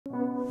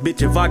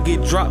Bitch, if I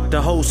get dropped,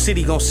 the whole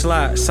city gon'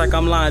 slide. Psych,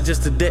 I'm lying,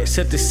 just the deck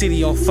set the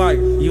city on fire.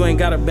 You ain't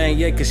gotta bang,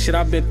 yeah, cause shit,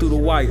 I been through the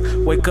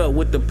wire. Wake up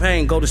with the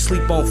pain, go to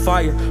sleep on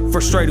fire.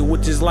 Frustrated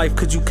with this life,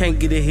 cause you can't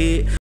get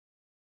ahead.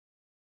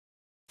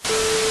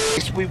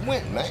 We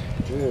went, man.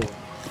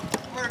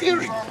 Yeah.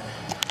 Period.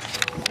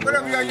 What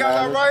up, y'all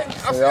all right?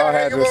 I see y'all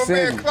had the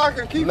city. Clock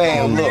and keep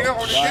man, look,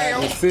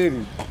 the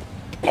city.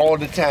 All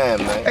the time,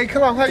 man. Hey,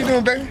 Clock, how you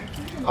doing, baby?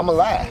 I'm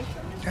alive.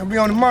 And we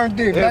on the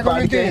Martindale.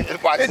 Everybody can't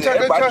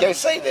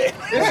say that.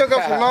 It took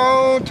us a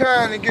long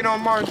time to get on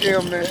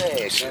Martindale, man.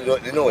 Yeah, shit,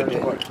 you know it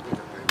did.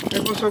 Hey,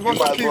 what's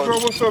up, Keith?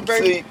 What's up,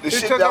 baby? See, the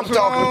shit that I'm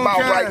talking about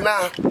right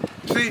now,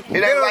 see,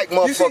 it ain't like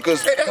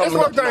motherfuckers coming up. Let's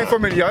walk down here for a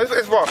minute, y'all.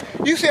 Let's walk.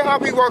 You see how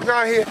we walk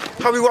down here,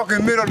 how we walk in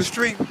the middle of the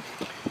street?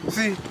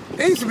 See,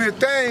 it used to be a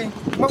thing,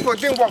 motherfuckers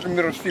didn't walk in the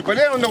middle of the street, but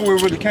they don't know where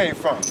it really came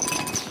from.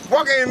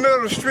 Walking in the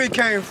middle of the street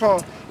came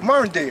from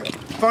Martindale,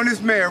 from this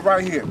man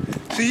right here.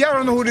 See, y'all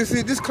don't know who this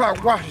is. This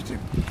Clark Washington.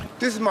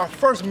 This is my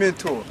first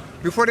mentor.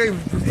 Before they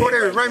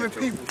were Raymond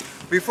people,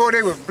 before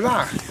they was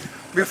black,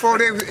 before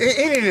they was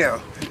any of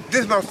them.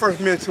 This is my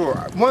first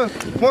mentor. Once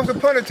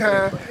upon a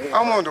time,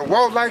 I wanted to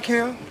walk like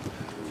him,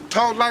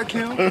 talk like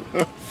him,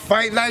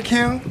 fight like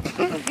him.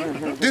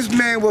 This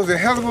man was a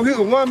hell of a, he was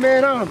a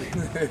one-man army.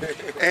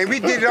 And we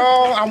did it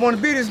all. I want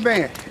to be this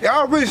man. It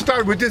all really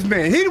started with this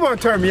man. He didn't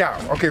want to turn me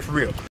out. Okay, for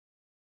real.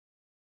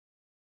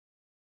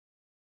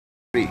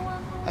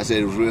 I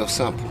said it was real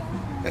simple.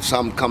 If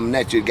something coming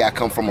at you, it got to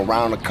come from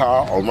around the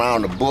car, or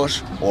around the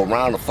bush, or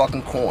around the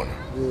fucking corner.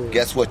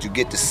 Guess what? You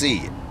get to see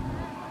it.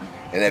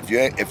 And if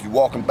you're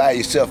walking by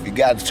yourself, you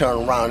got to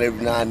turn around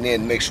every now and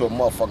then and make sure a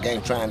motherfucker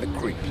ain't trying to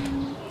creep.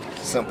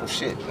 Simple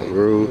shit, man.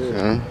 Rude,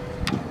 huh?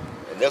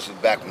 And this was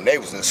back when they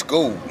was in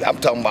school. I'm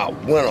talking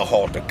about winter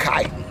halter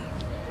kiting.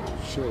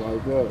 Shit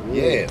like that.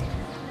 Yeah.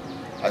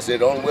 I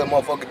said the only way a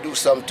motherfucker do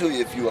something to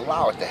you if you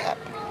allow it to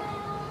happen.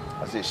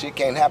 I said shit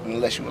can't happen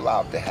unless you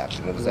allow it to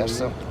happen. It was that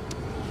simple.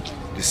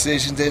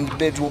 Decisions the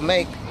individual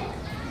make,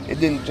 it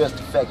didn't just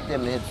affect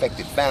them, it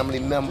affected family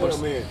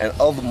members and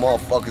other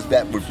motherfuckers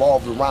that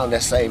revolved around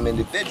that same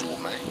individual,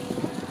 man.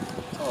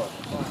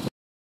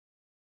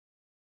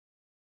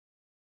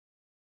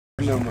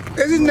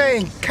 Is his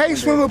name K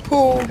Swimming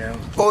Pool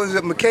or is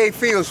it McKay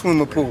Field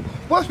Swimming Pool?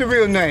 What's the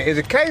real name? Is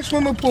it K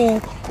Swimming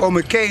Pool or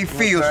McKay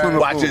Field Swimming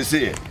Pool? Watch this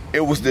here. It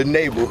was the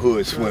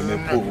neighborhood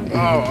swimming pool.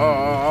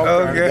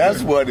 Okay.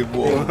 That's what it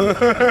was.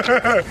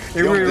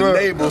 It was the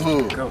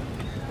neighborhood.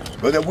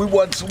 But if we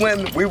wasn't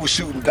swimming, we were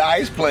shooting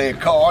dice, playing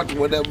cards,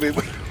 whatever.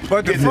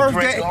 But the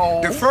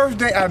first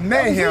day I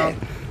met him,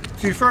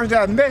 see, the first day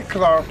I met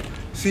Clark,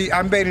 see,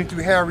 I met him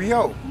through Harry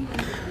O.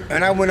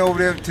 And I went over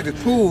there to the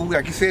pool,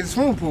 like you said, the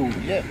swimming pool.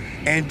 Yeah.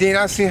 And then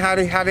I seen how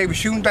they were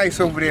shooting dice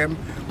over there.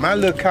 My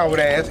little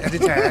coward ass at the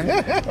time.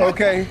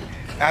 Okay.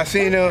 I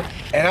seen him,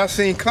 and I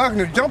seen Clark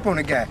jump on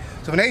the guy.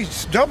 So when they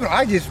jumping,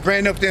 I just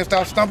ran up there and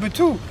started stomping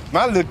too.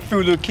 My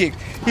little kicks.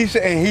 He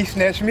said, and he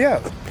snatched me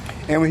up.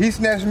 And when he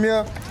snatched me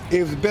up,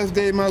 it was the best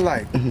day of my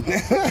life.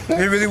 It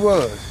really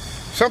was.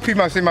 Some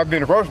people might say it might have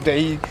been the worst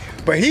day,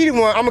 but he the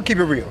one, I'm gonna keep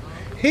it real.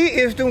 He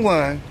is the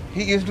one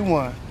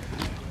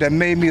that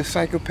made me a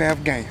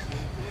psychopath gangster.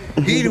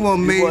 He the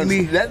one made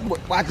me.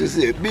 Watch this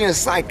here. Being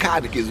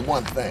psychotic is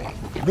one thing.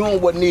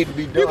 Doing what needs to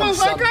be done. You want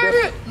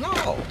psychotic?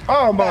 No.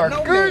 Oh my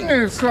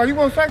goodness, so you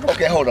want psychopath?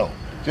 Okay, hold on.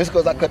 Just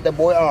because I cut that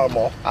boy arm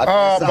off,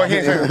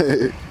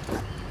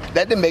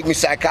 that didn't make me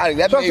psychotic.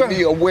 That made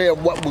me aware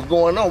of what was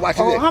going on. Watch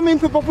this. How many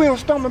people we on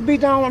stomach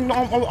beat down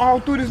all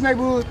through this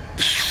neighborhood?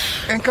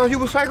 And because you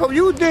was psycho,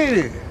 you did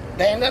it.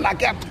 Damn, then I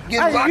got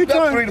getting locked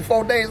up 3 to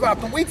 4 days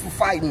out the week for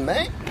fighting,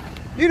 man.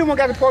 You the one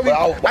got the police.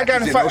 I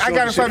got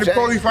to fight the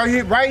police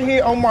right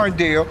here on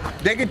Martindale.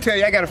 They can tell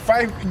you I got to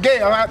fight.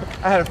 Gail, I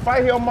had a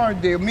fight here on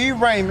Martindale. Me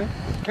and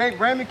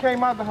Raymond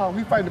came out the house.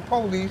 We fight the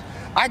police.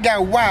 I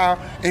got wild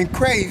and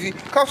crazy.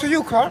 Cause of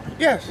you, Clark.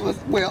 Yes.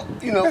 Well,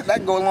 you know,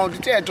 that goes along the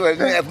territory.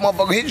 If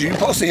motherfucker hit you, you're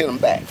supposed to hit him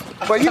back.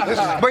 But you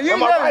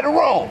am I right or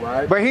wrong?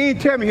 Right. But he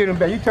didn't tell me hit him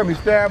back. He told me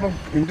stab him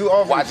and do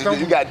all Watch it,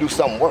 you gotta do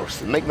something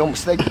worse. Make no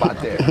mistake about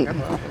that.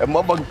 If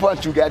motherfucker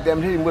punch you,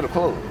 goddamn hit him with a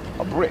club,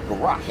 a brick, a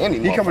rock, any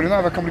He come with a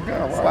knife, I come with a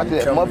gun. Watch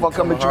that. Motherfucker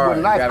come at you with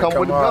a knife, come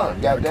with a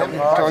gun. Goddamn it.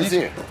 Watch this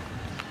here.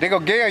 They go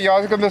Gail,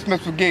 y'all. They gonna mess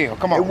with Gail.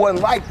 Come on. It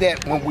wasn't like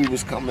that when we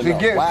was coming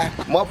up. Why?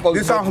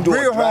 Motherfuckers went to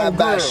do a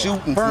drive-by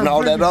shooting and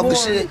all that other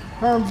shit.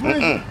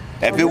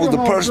 If it was a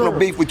personal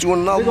beef with you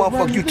and another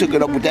motherfucker, you took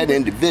it up with that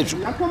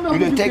individual. You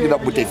didn't take it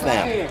up with their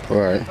family.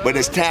 Right. But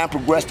as time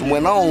progressed and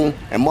went on,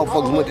 and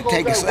motherfuckers went to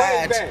taking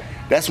sides,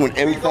 that's when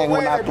everything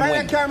went out the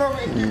window.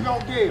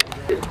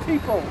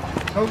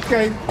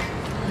 Okay.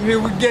 Here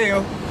with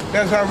Gail.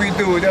 That's how we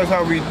do it. That's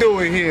how we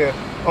do it here.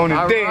 On the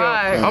Dale.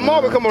 Right. I'm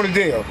always come on the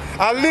Dale.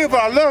 I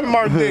love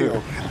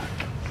Martindale.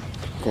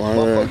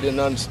 Motherfucker didn't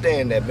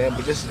understand that, man,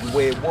 but this is the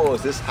way it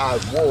was. This is how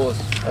it was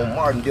on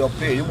Martindale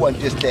period. It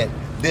wasn't just that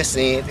this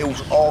end, it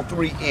was all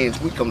 3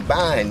 ends. We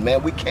combined,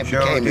 man. We became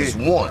as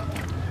one.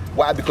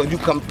 Why? Because you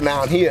come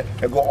down here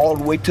and go all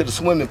the way to the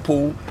swimming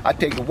pool. I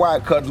take the wire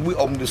cutters, we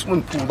open the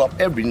swimming pool up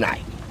every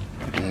night.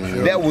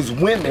 there was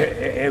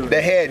women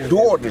that had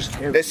daughters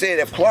that said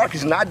if Clark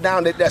is not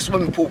down at that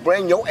swimming pool,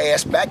 bring your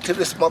ass back to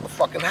this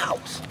motherfucking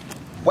house.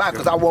 Why?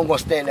 Because I wasn't gonna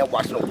stand there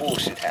watching no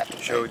bullshit happen.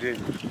 Sure did.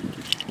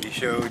 He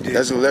sure did.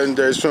 That's a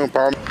legendary swim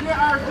power.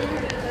 Yeah, RD.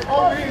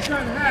 Over here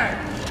trying to hide.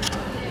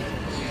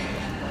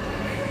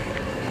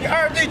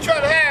 Yeah, RD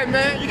trying to hide,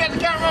 man. You got the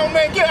camera on,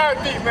 man. Get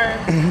RD, man.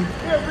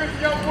 Yeah, rich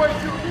young boy,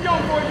 shoot. You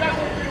young boy, y'all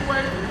gonna get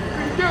away.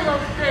 We can get on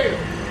the stage.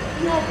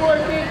 You young boy,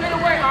 get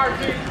away,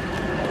 RD.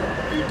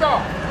 You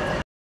talk.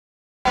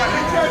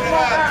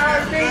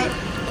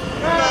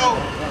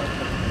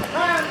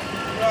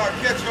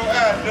 Catch your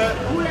ass, nut.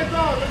 Who that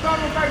dog? The dog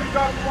don't make you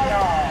talk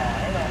about.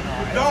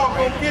 The dog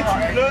gonna get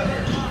you, nut.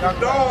 The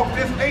dog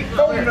just ate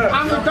four nuts.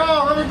 I'm the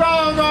dog,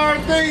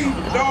 RD.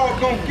 The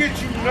dog gonna get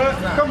you, nut.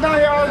 Come down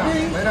here, RD.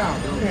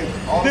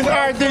 This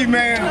RD,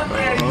 man.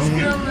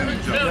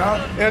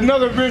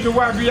 Another visual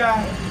YBI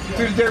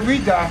to the day we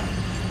die.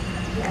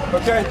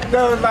 Okay,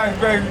 that was life,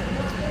 baby.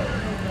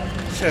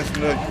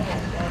 Chestnut,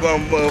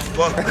 bum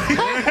motherfucker.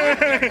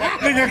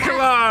 Nigga, come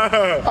on.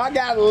 I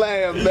gotta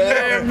laugh, man.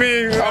 Yeah,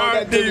 me,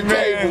 RD,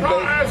 man.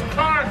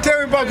 Tell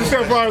me about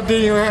yourself, RD,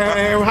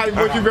 and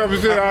what you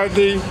represent,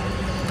 RD.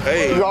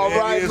 Hey, You all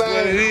right, it is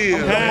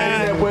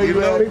man? what it is.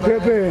 You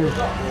know,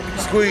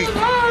 Squeak.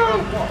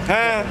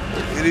 Huh?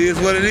 It is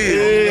what it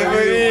is. Yeah,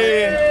 what it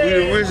is. We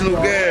the original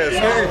gas.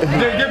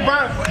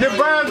 Get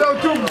Brondo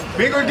too.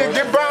 We gonna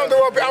get Brondo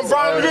up. I'm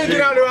Brondo. We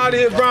get out of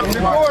here, Brondo. The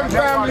Gordon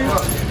family,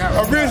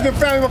 original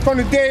family from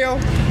the Dale.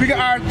 We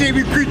got RD.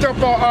 We creeped up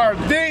on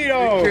RD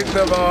though. Picked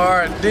up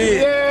on RD.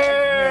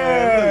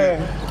 Yeah.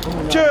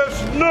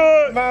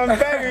 Chestnut. My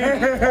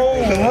baby.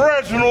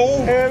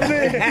 Reginald.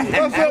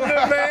 What's up,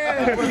 little man?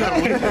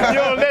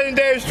 You're on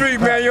legendary street,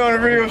 man. You're on the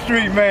real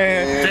street,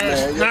 man.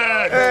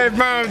 Hey,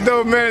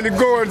 Brondo, man. The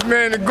Gorge,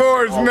 man. The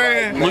Gorge,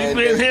 man. We've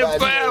been here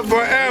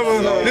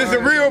forever. This is the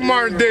real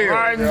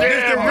Martindale.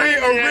 This is the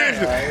real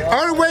original.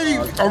 Only way,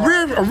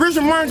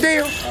 original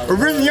Martindale,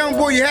 original young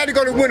boy, you had to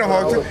go to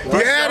Winterhalter.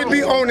 You had to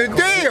be on the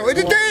Dale.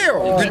 It's the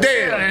Dale. The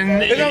Dale.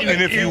 And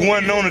if you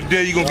wasn't on the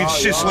day, you're gonna get your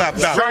shit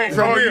slapped out. Right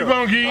from here. You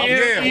gonna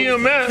get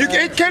EMS.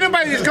 Can't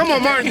nobody just come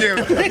on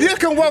Martindale. You just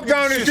can walk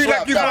down the street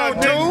like you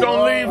want to.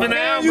 Don't leave an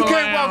album. You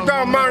can't walk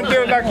down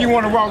Martindale like you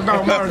want to walk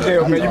down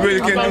Martindale, man. You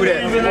really can't do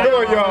that.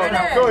 Go, y'all.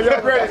 Go,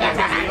 y'all ready?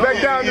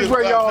 Back down this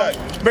way, y'all.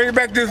 Bring it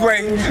back this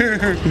way.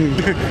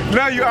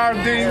 Love you,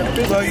 RD.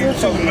 Love you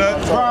too,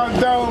 nuts.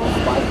 Brondo.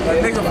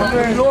 nigga from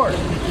New York.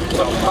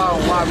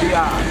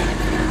 YBI.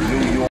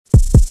 New York.